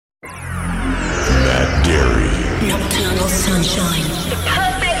Sunshine. The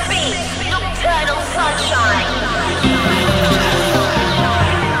perfect beat, Nocturnal Sunshine.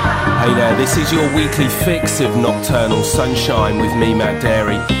 Hey there, this is your weekly fix of Nocturnal Sunshine with me, Matt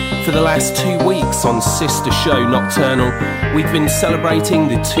Darey. For the last 2 weeks on sister show Nocturnal, we've been celebrating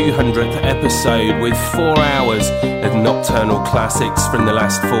the 200th episode with 4 hours of Nocturnal classics from the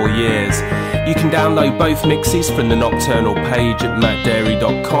last 4 years. You can download both mixes from the Nocturnal page at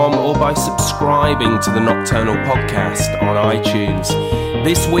mattdarey.com or by subscribing to the Nocturnal podcast on iTunes.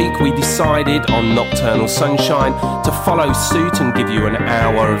 This week we decided on Nocturnal Sunshine to follow suit and give you an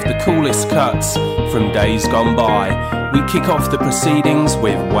hour of the coolest cuts from days gone by. We kick off the proceedings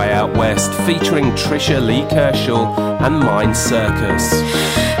with Way Out West featuring Trisha Lee Kershaw and Mind Circus.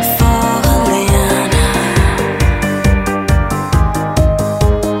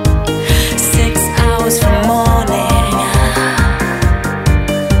 6 hours from morning.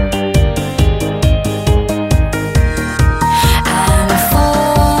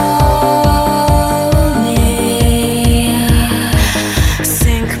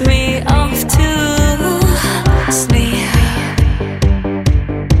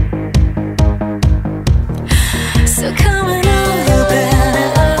 So coming over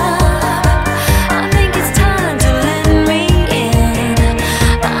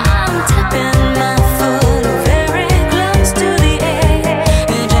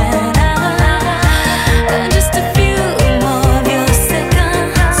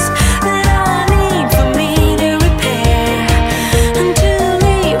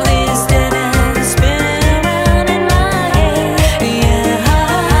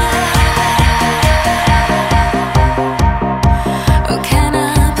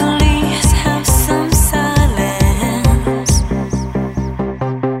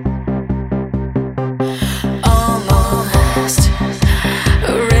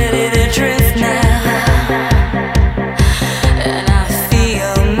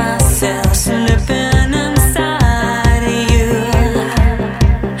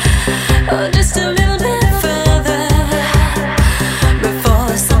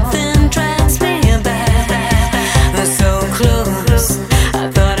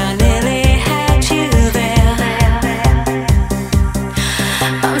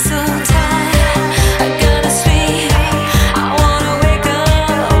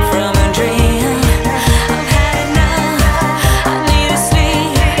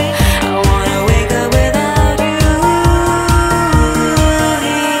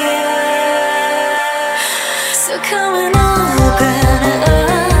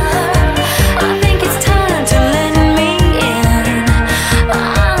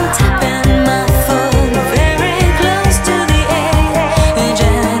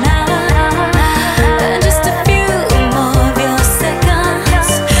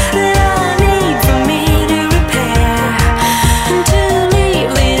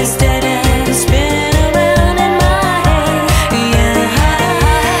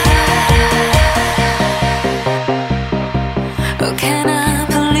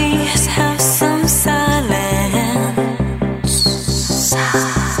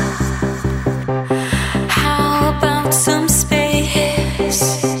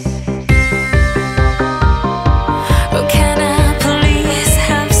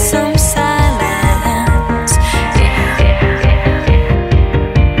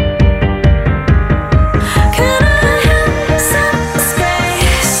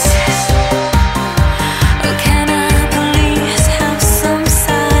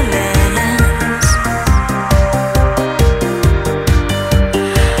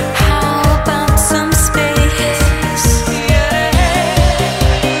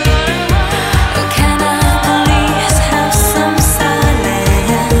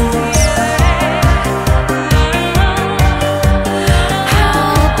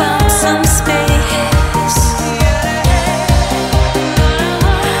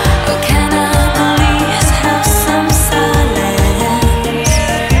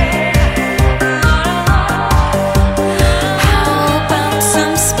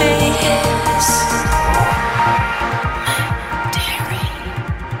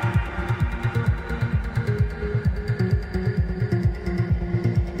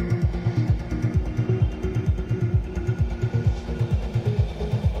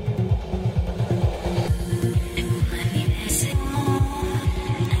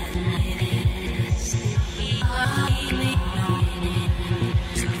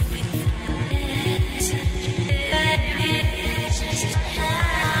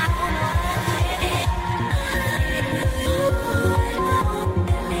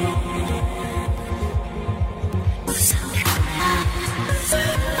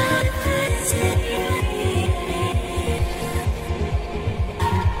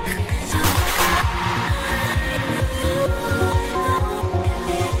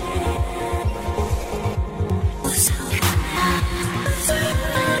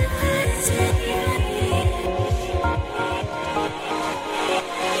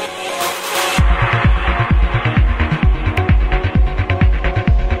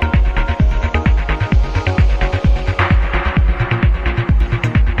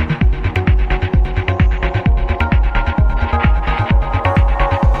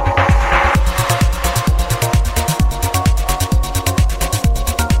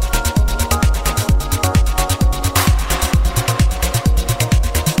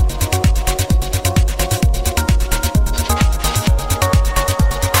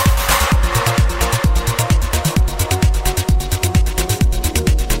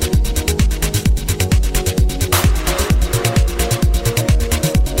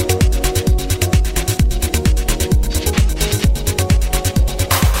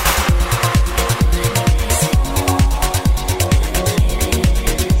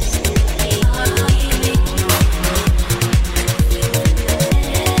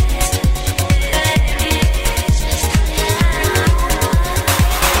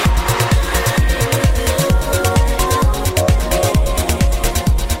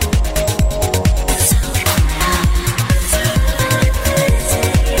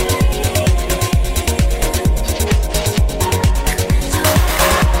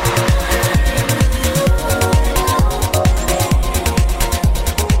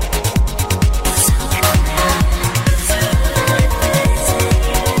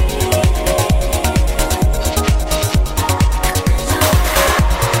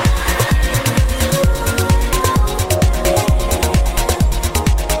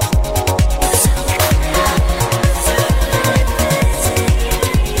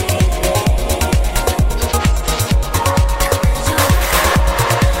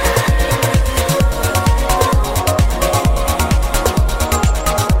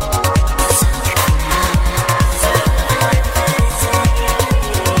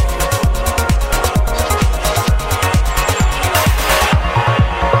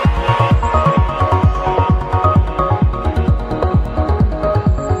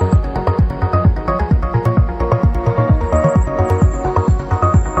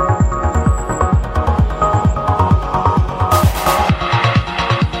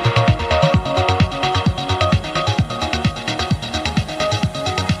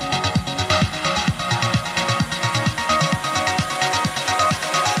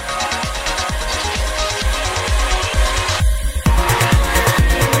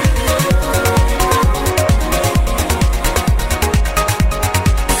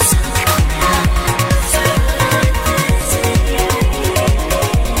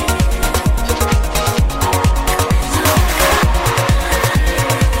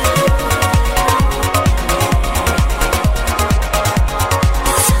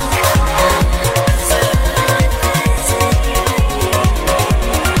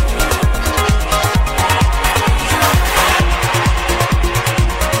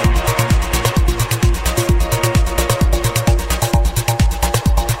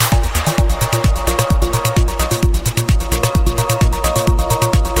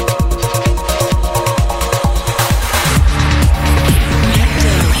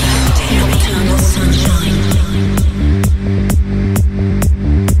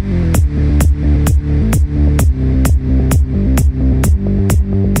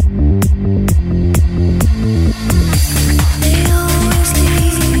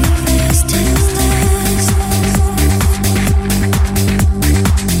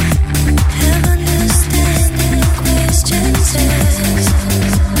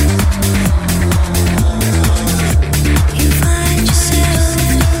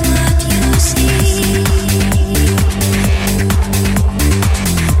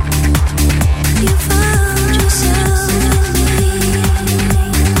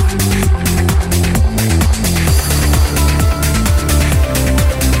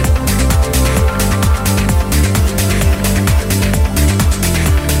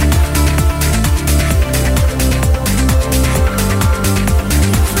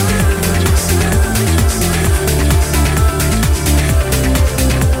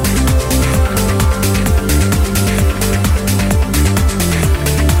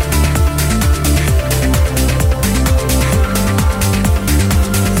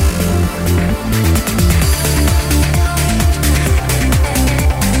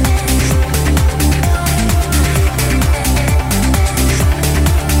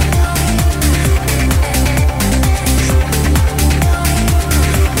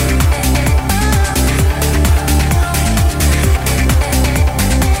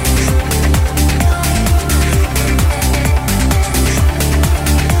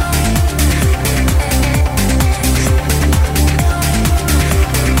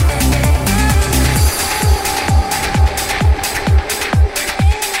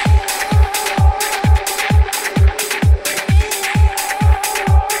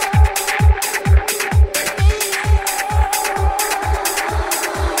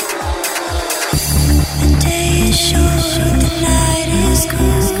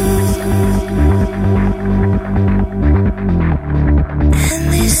And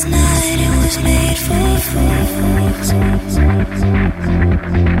this night it was made for fools.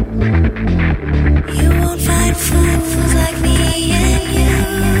 You won't find fools like me and you.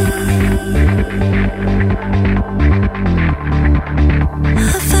 I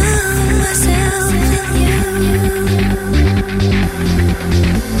found myself in you.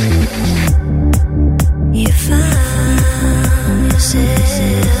 You found yourself.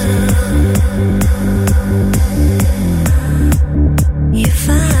 You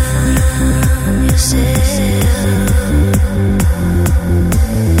found yourself.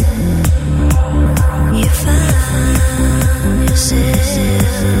 You found yourself.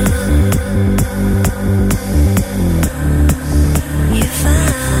 You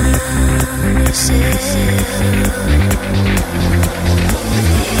found yourself.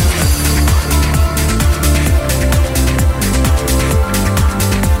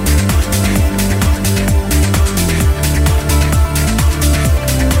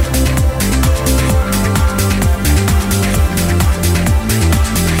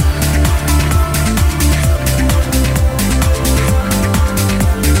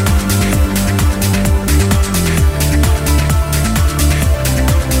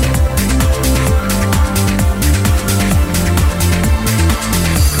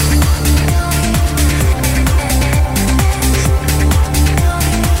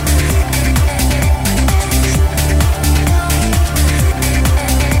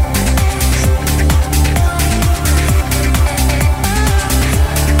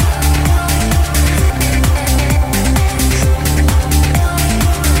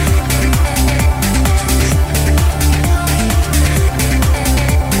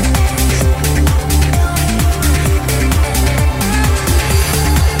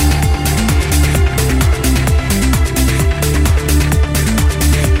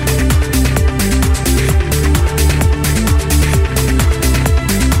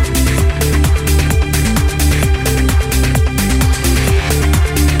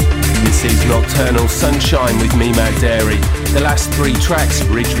 Sunshine with me, Matt Darey. The last three tracks,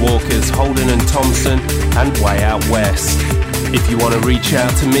 Ridge Walkers, Holden and Thompson, and Way Out West. If you want to reach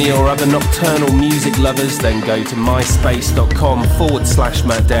out to me or other nocturnal music lovers, then go to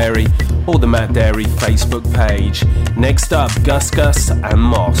myspace.com/Matt Darey or the Matt Darey Facebook page. Next up, Gus Gus and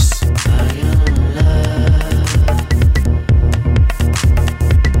Moss.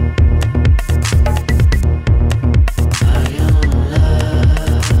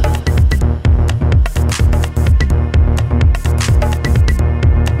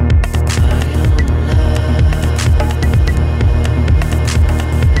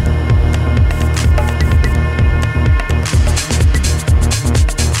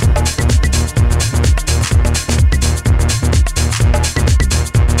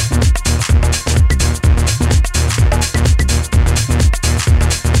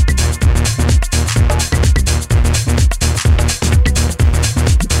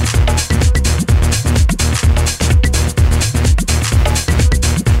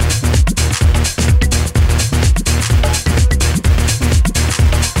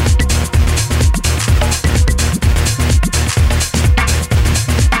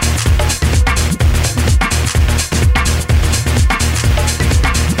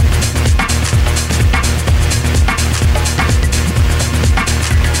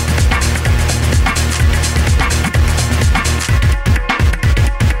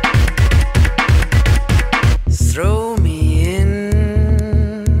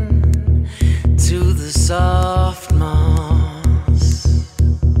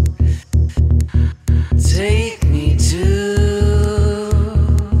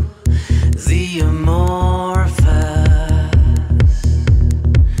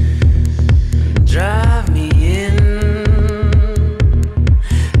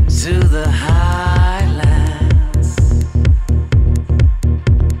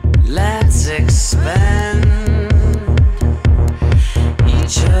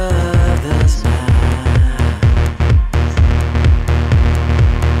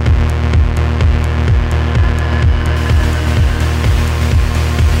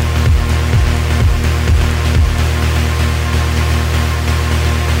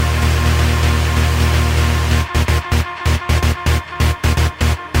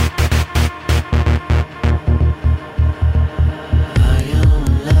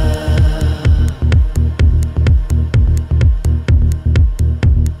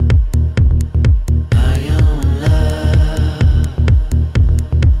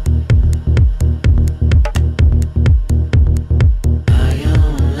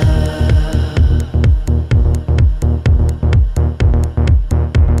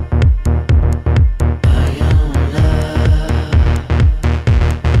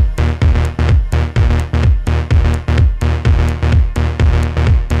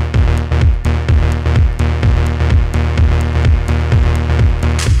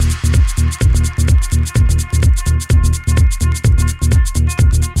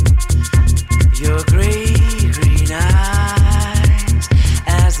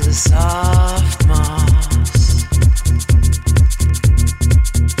 a soft moss.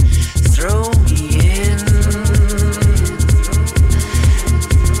 Throw me in.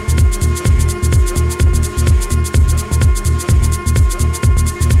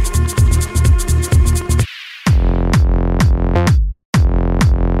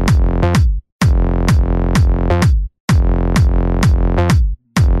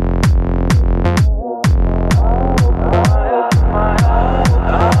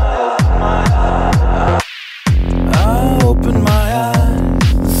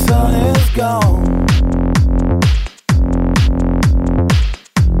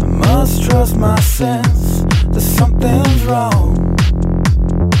 That something's wrong.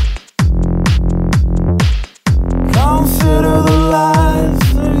 Consider the lives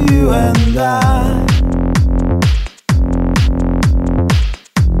of you and I.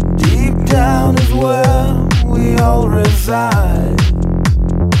 Deep down is where we all reside.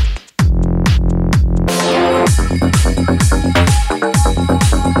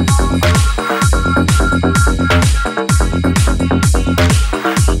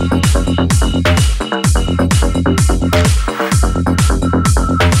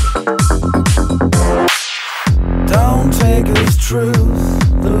 Truth,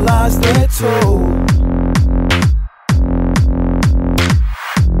 the lies they told.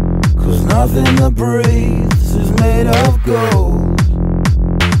 'Cause nothing that breathes is made of gold.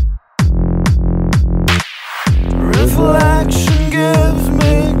 Reflection gives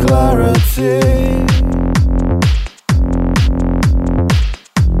me clarity.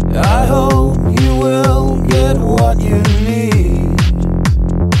 I hope you will get what you need.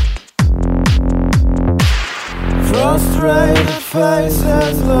 Frustrated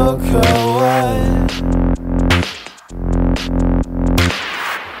faces look away.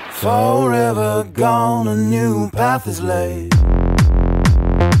 Forever gone, a new path is laid.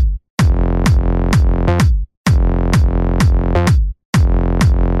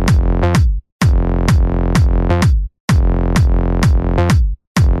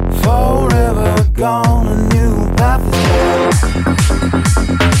 Forever gone, a new path is laid.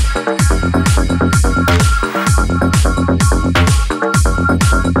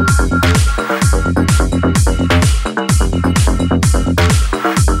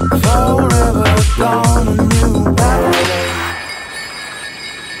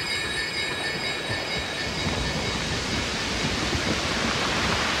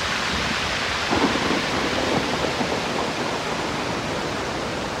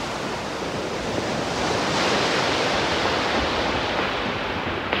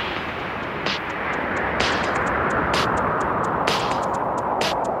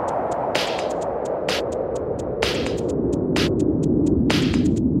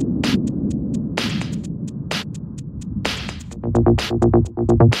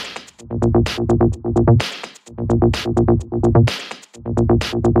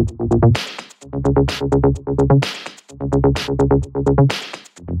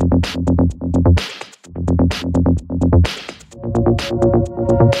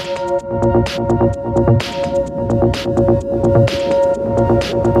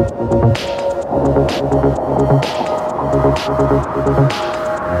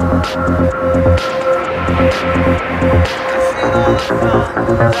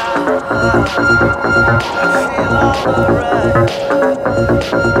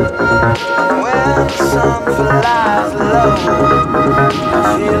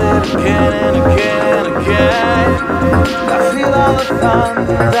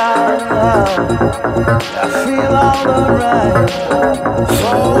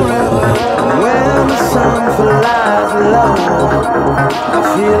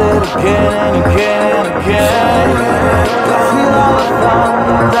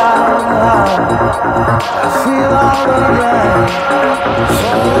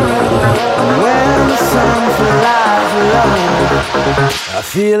 I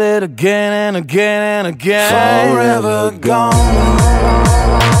feel it again and again and again. Forever gone.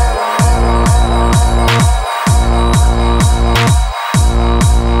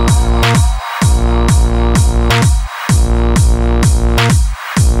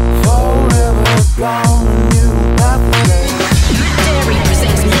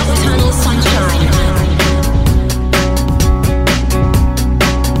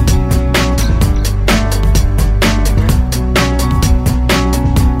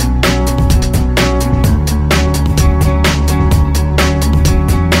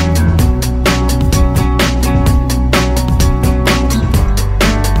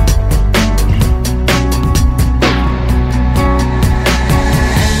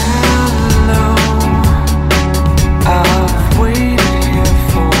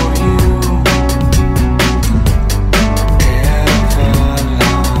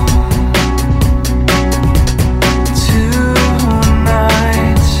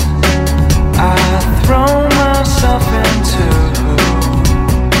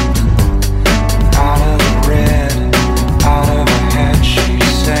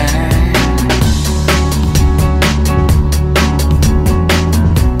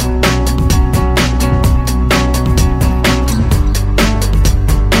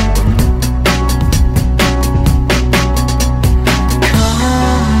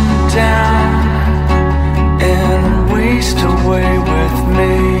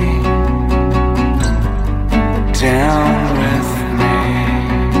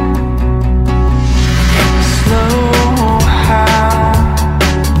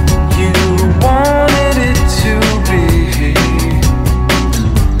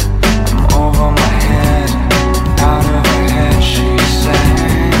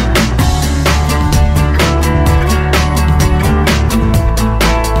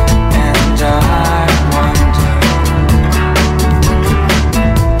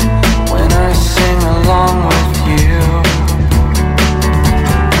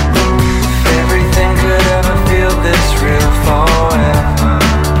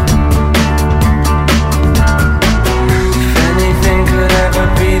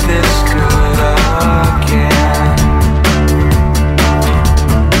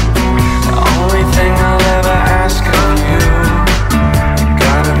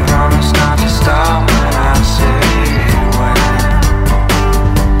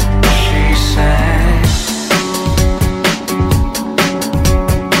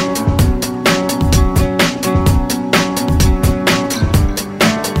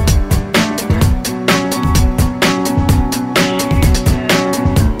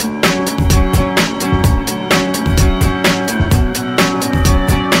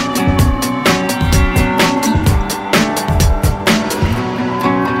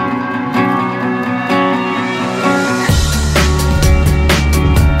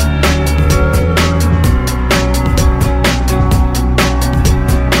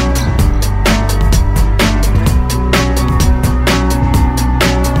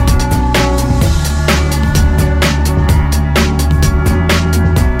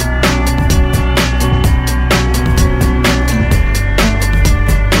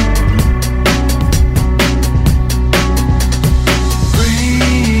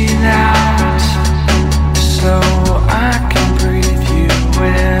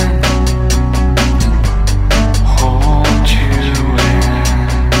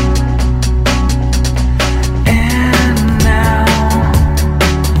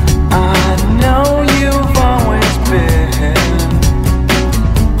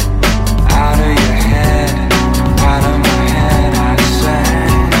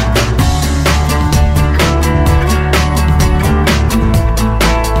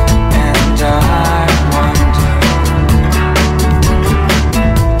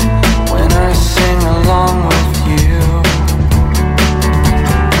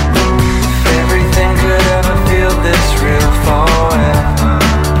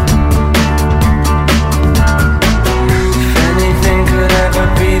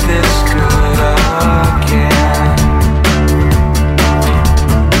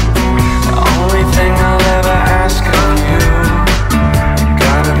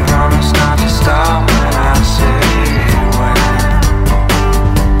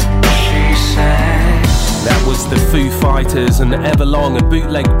 along a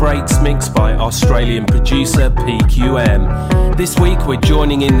bootleg breaks mixed by Australian producer PQM. This week we're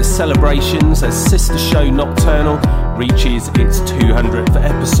joining in the celebrations as Sister Show Nocturnal reaches its 200th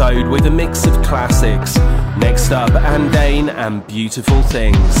episode with a mix of classics. Next up, Andane and Beautiful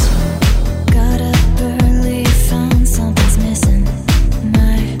Things. Got up early, found something's missing.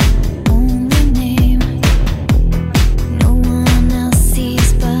 My only name. No one else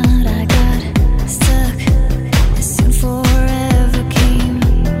sees, but I got stuck. As soon forever came.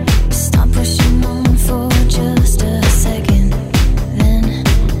 Stop pushing on for just a second. Then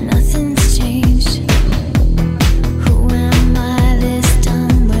nothing's changed. Who am I this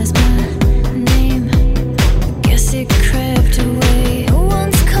time? Where's my name? Guess it crept away. No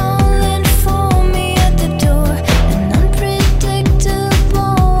one's calling for me at the door. And unpredictable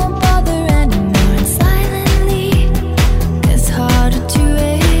won't bother anymore. And silently, it's harder to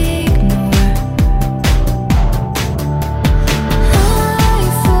ignore. I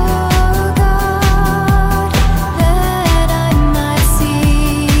forgot that I might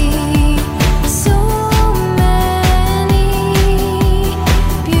see so many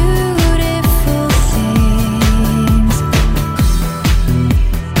beautiful things.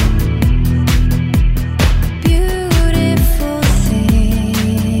 Beautiful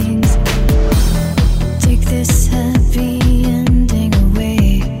things. Take this happy ending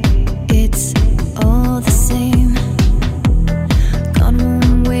away. It's all the same. God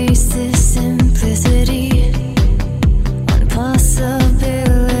won't waste this simplicity on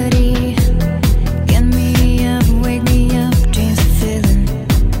possibility. Get me up, wake me up, dreams of filling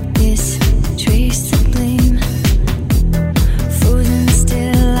this trace of blame. Frozen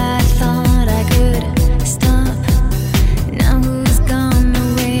still, I thought I could stop. Now who's gone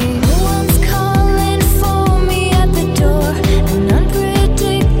away? No one's calling for me at the door. And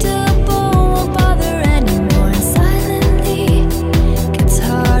unpredictable won't bother anymore. And silently, gets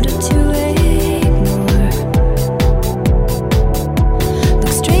harder to ignore.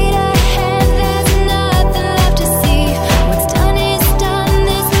 Look straight ahead, there's nothing left to see. What's done is done,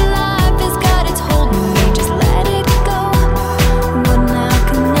 this life has got its hold on me. Just let it go. What now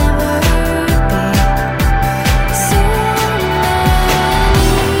can never be. So many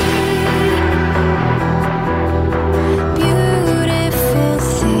beautiful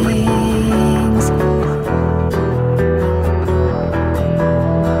things. Now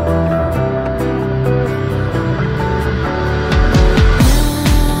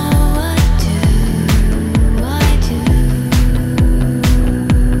what do I do?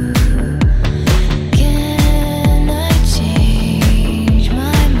 Can I change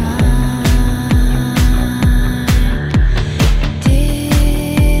my mind?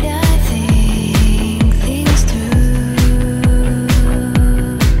 Did I think things through?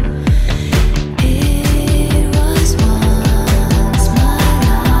 It was once my life. It was love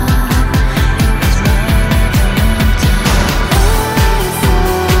for a long time. I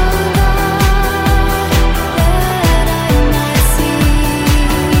forgot that I might see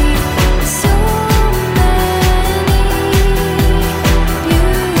so many beautiful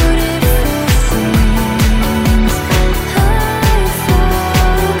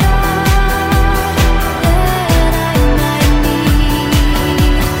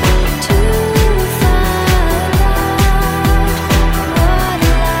I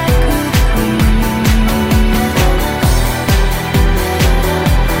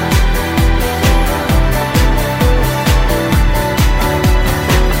forgot that I might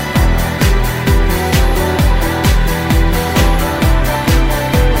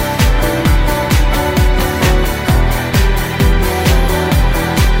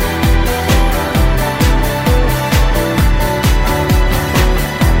need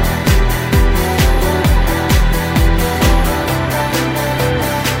to find out what life could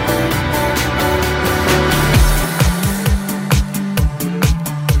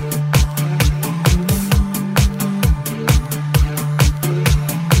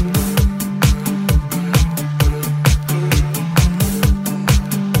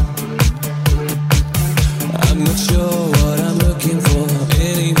I'm not sure what I'm looking for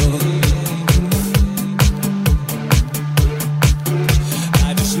anymore.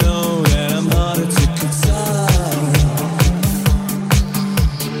 I just know that I'm harder to console.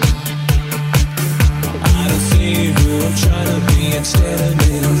 I don't see who I'm trying to be instead of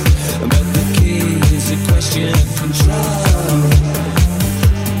me. But the key is a question of control.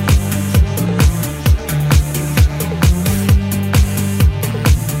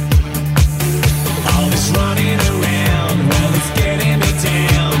 All this running around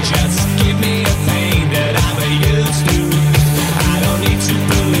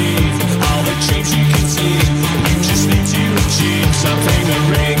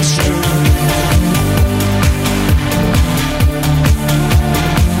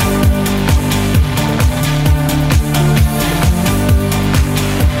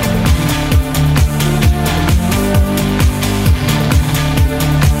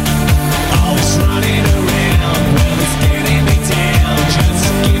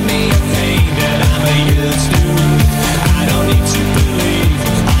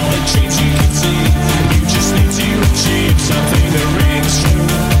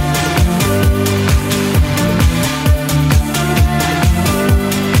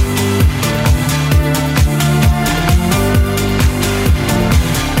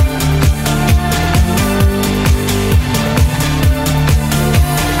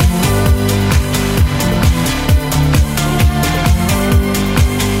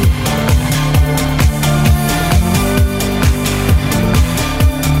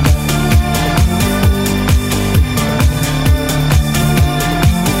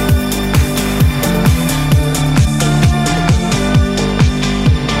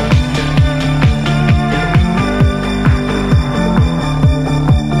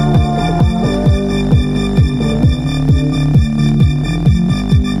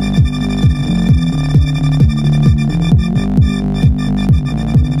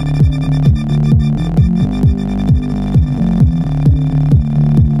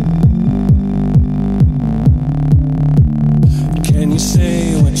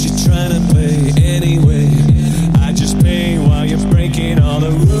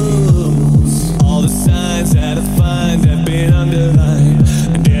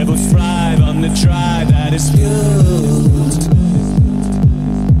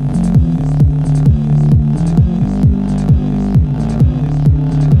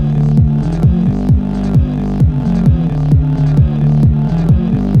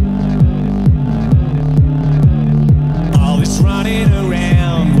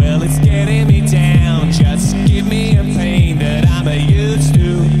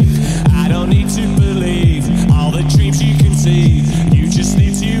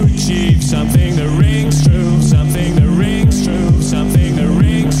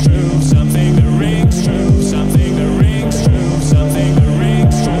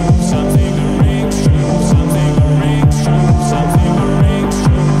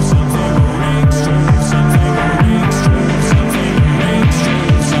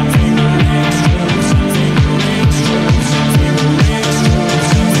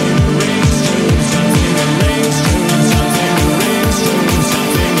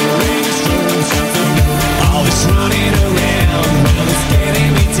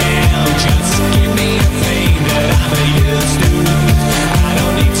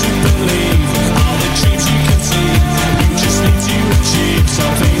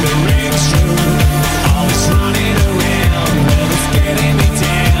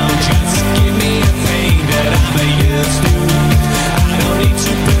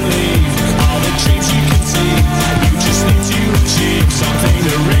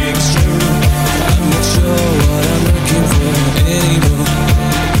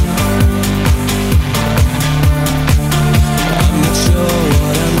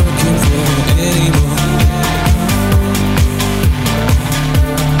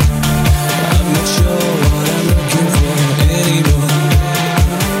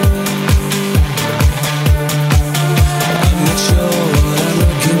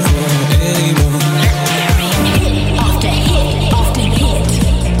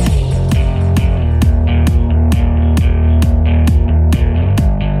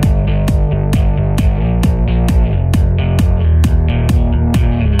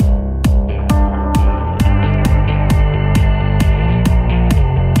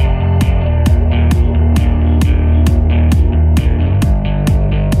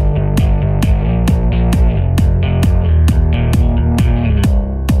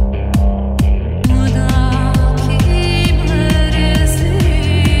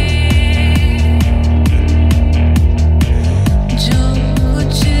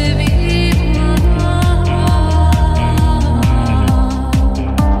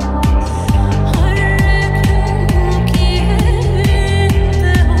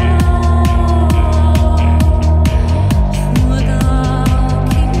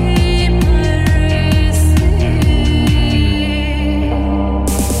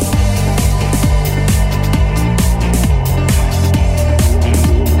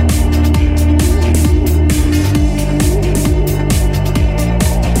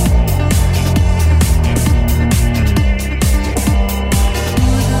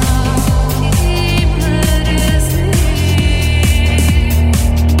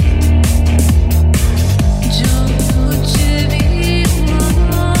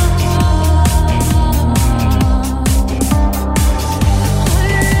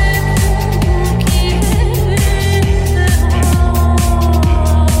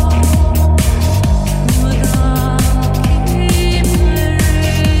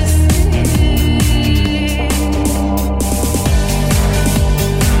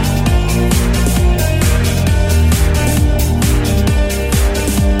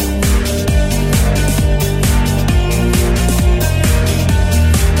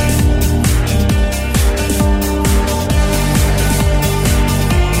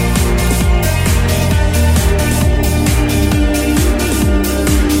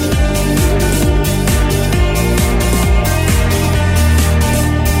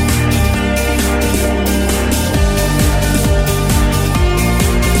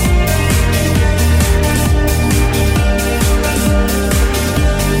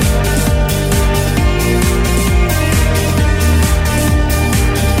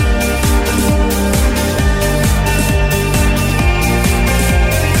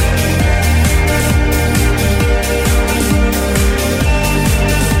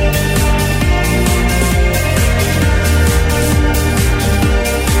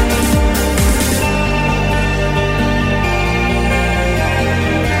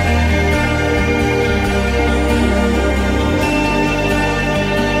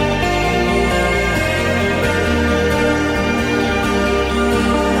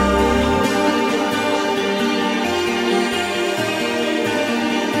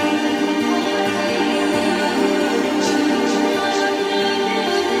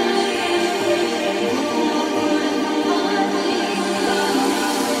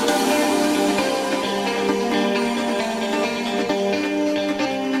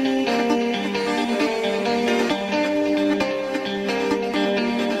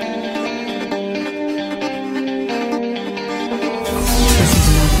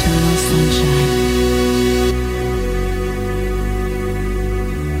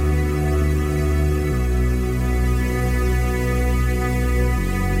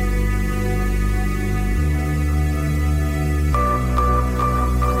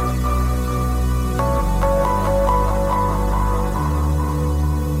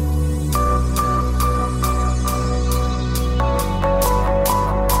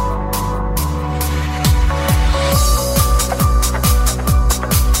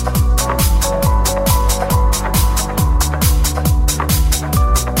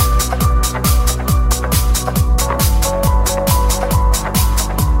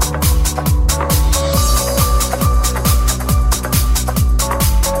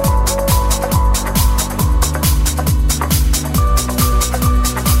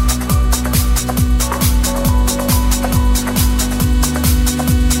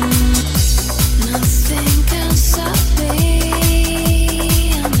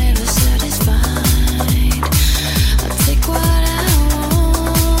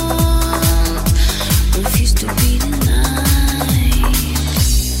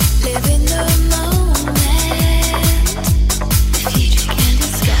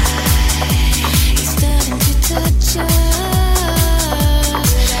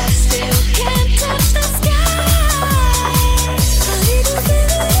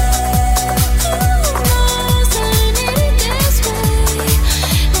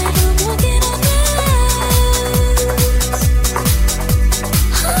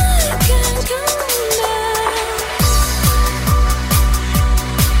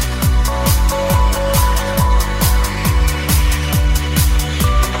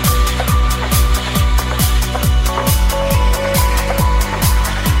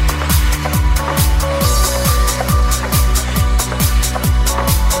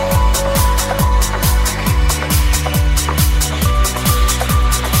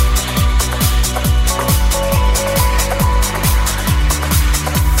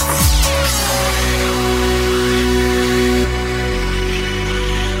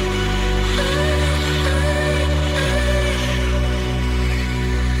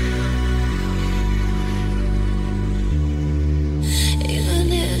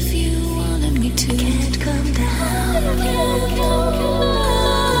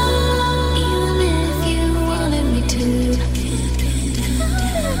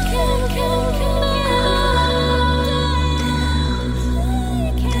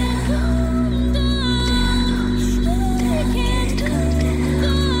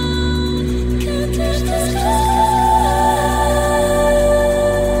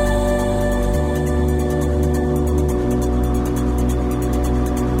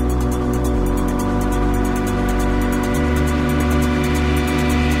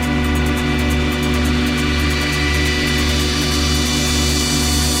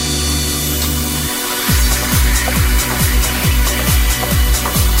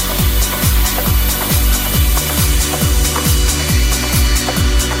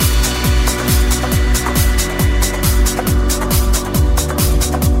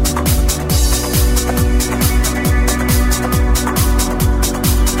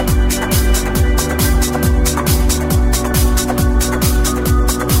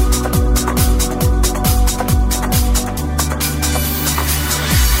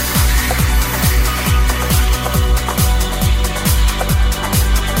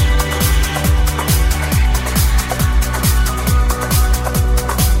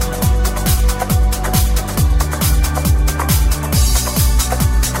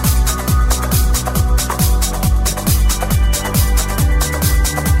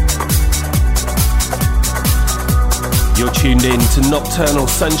tuned in to Nocturnal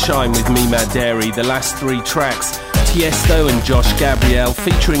Sunshine with me, Matt Darey. The last three tracks, Tiesto and Josh Gabriel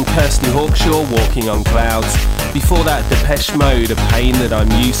featuring Kirsty Hawkshaw, Walking on Clouds. Before that, Depeche Mode, A Pain That I'm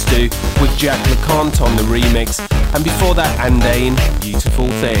Used To, with Jack LeConte on the remix. And before that, Andain, Beautiful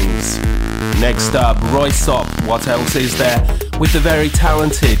Things. Next up, Royce Opp, What Else Is There, with the very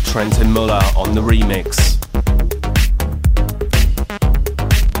talented Trenton Muller on the remix.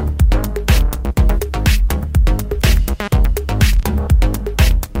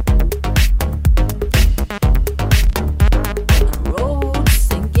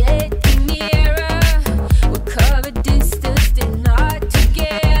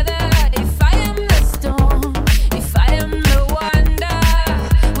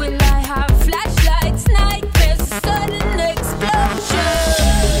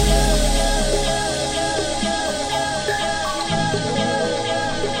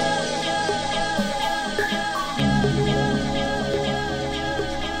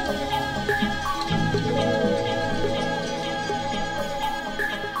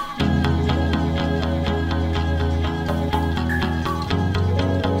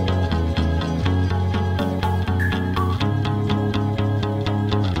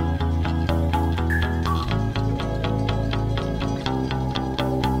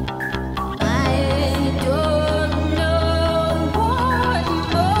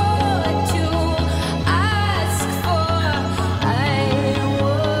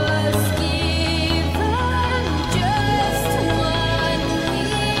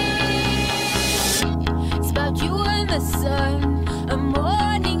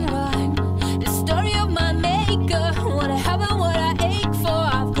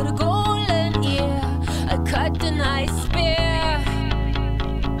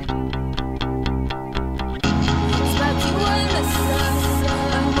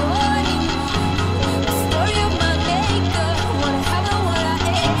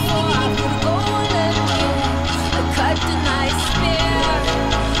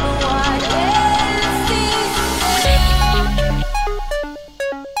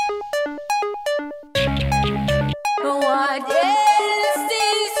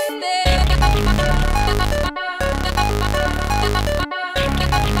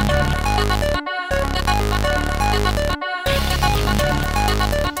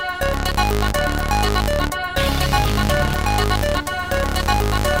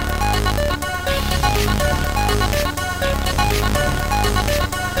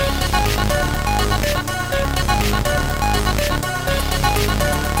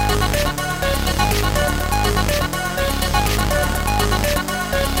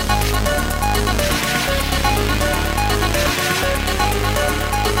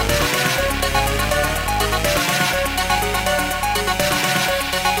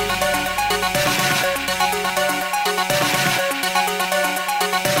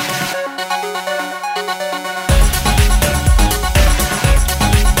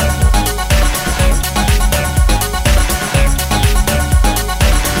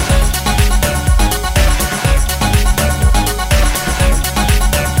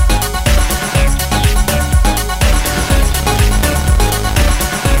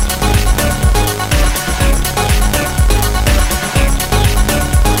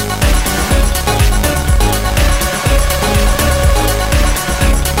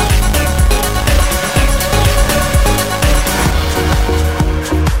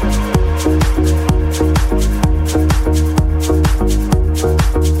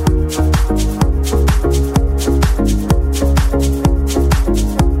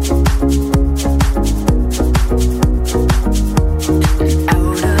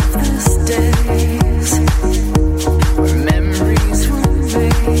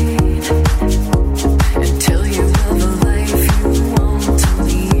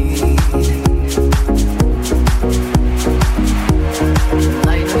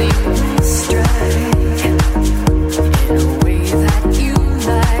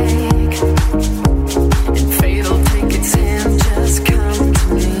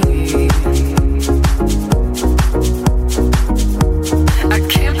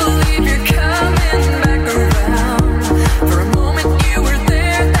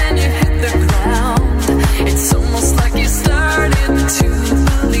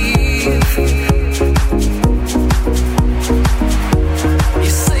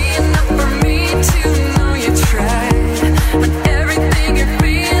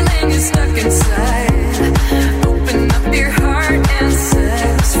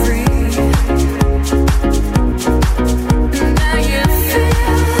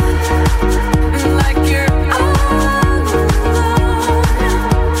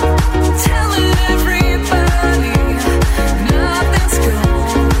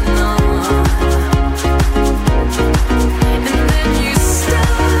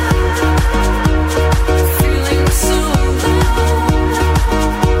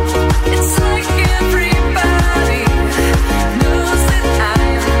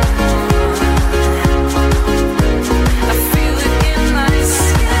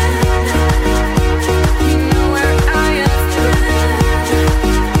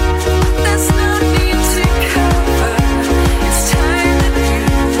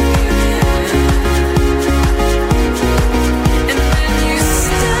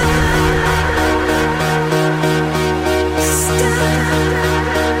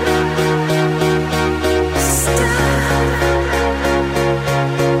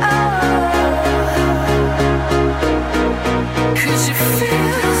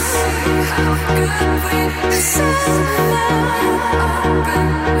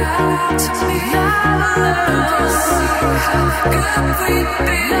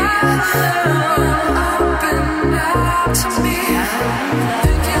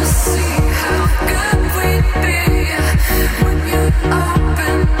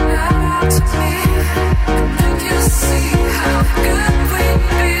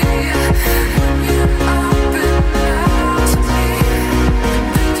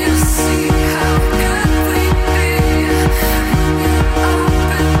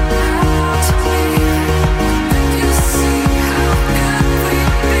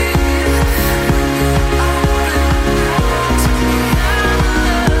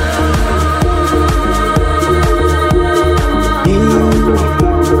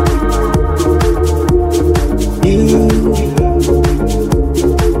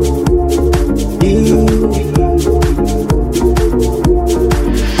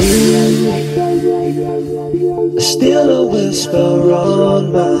 Still a whisper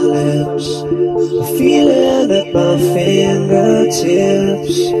on my lips, a feeling at my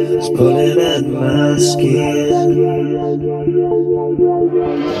fingertips is pulling at my skin.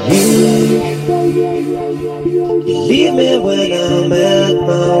 You leave me when I'm at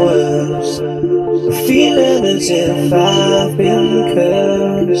my worst, a feeling as if I've been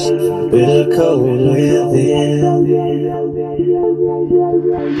cursed, a bitter cold within.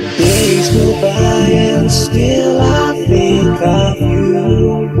 Days go by and still I think of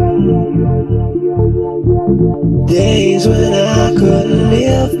you. Days when I couldn't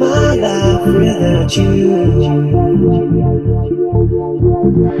live my life without you.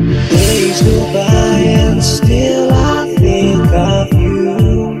 Days go by and still I think of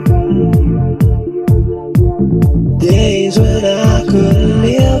you. Days when I couldn't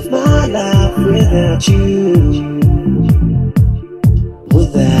live my life without you.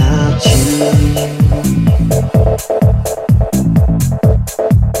 Without you.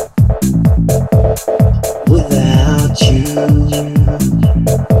 Without you.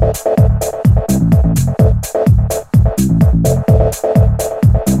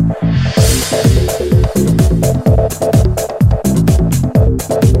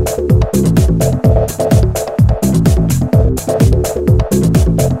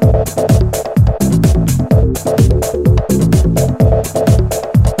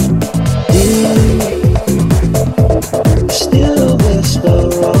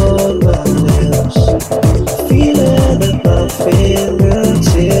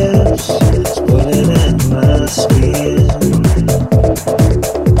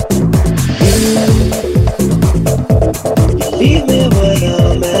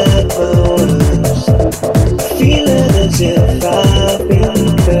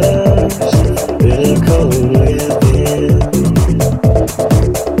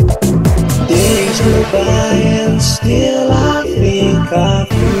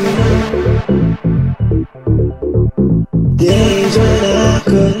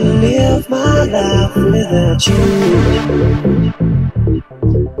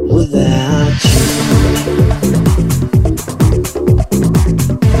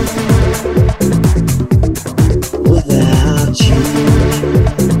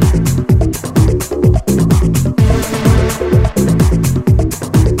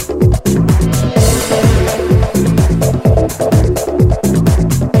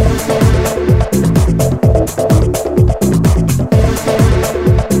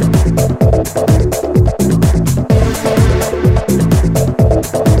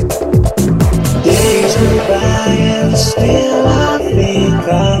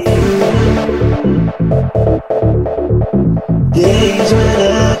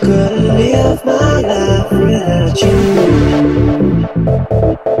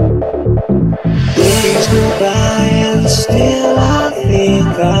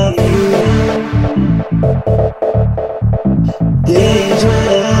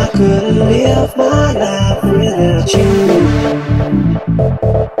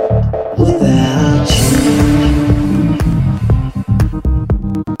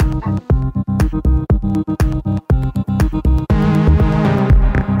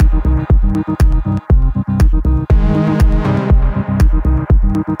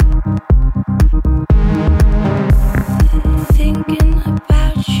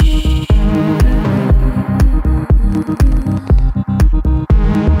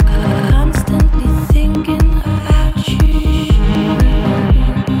 Constantly thinking about you.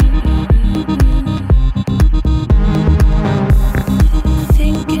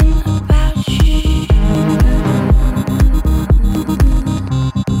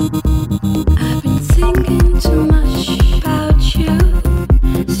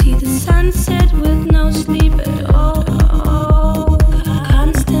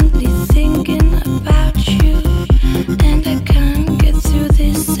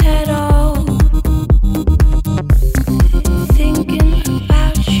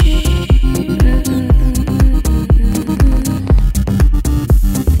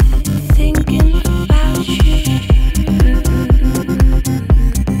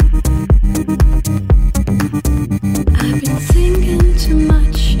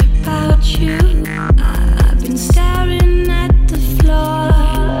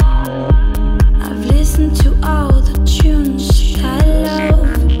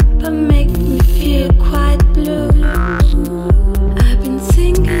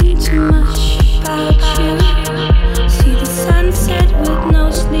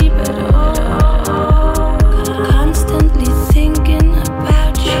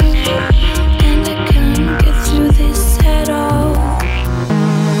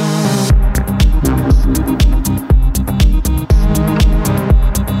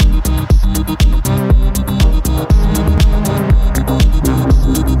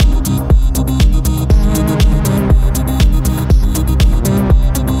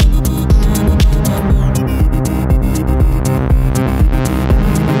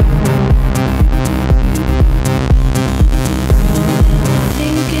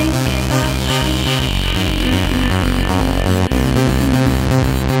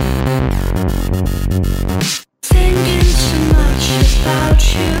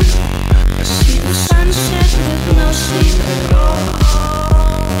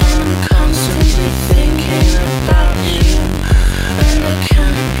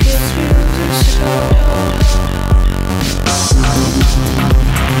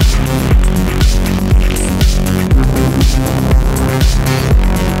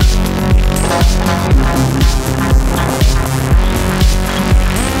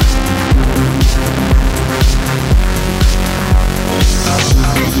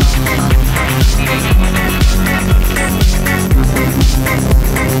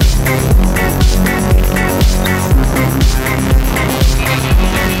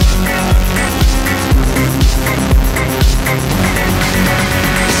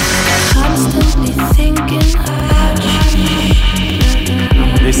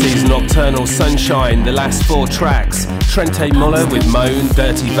 Nocturnal Sunshine, the last 4 tracks. Trente Muller with Moan,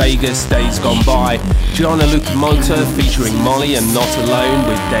 Dirty Vegas, Days Gone By. Gianna Lucamota featuring Molly and Not Alone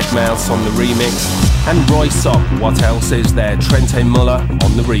with Deadmau5 on the remix. And Roy Sopp, What Else Is There? Trente Muller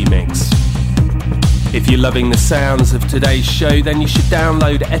on the remix. If you're loving the sounds of today's show, then you should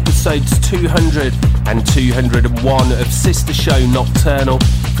download episodes 200 and 201 of Sister Show Nocturnal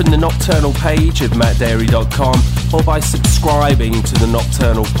from the Nocturnal page of mattdarey.com or by subscribing to the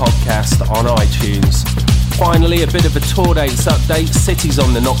Nocturnal podcast on iTunes. Finally, a bit of a tour dates update. Cities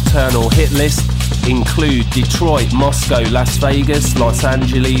on the Nocturnal hit list include Detroit, Moscow, Las Vegas, Los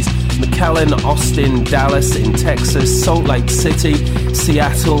Angeles, McAllen, Austin, Dallas in Texas, Salt Lake City,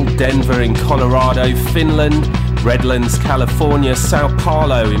 Seattle, Denver in Colorado, Finland, Redlands, California, Sao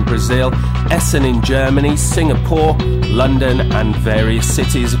Paulo in Brazil, Essen in Germany, Singapore, London and various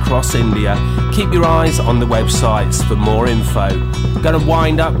cities across India. Keep your eyes on the websites for more info. Gonna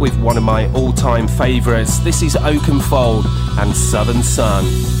wind up with one of my all-time favourites. This is Oakenfold and Southern Sun.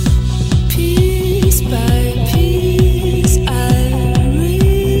 Peace by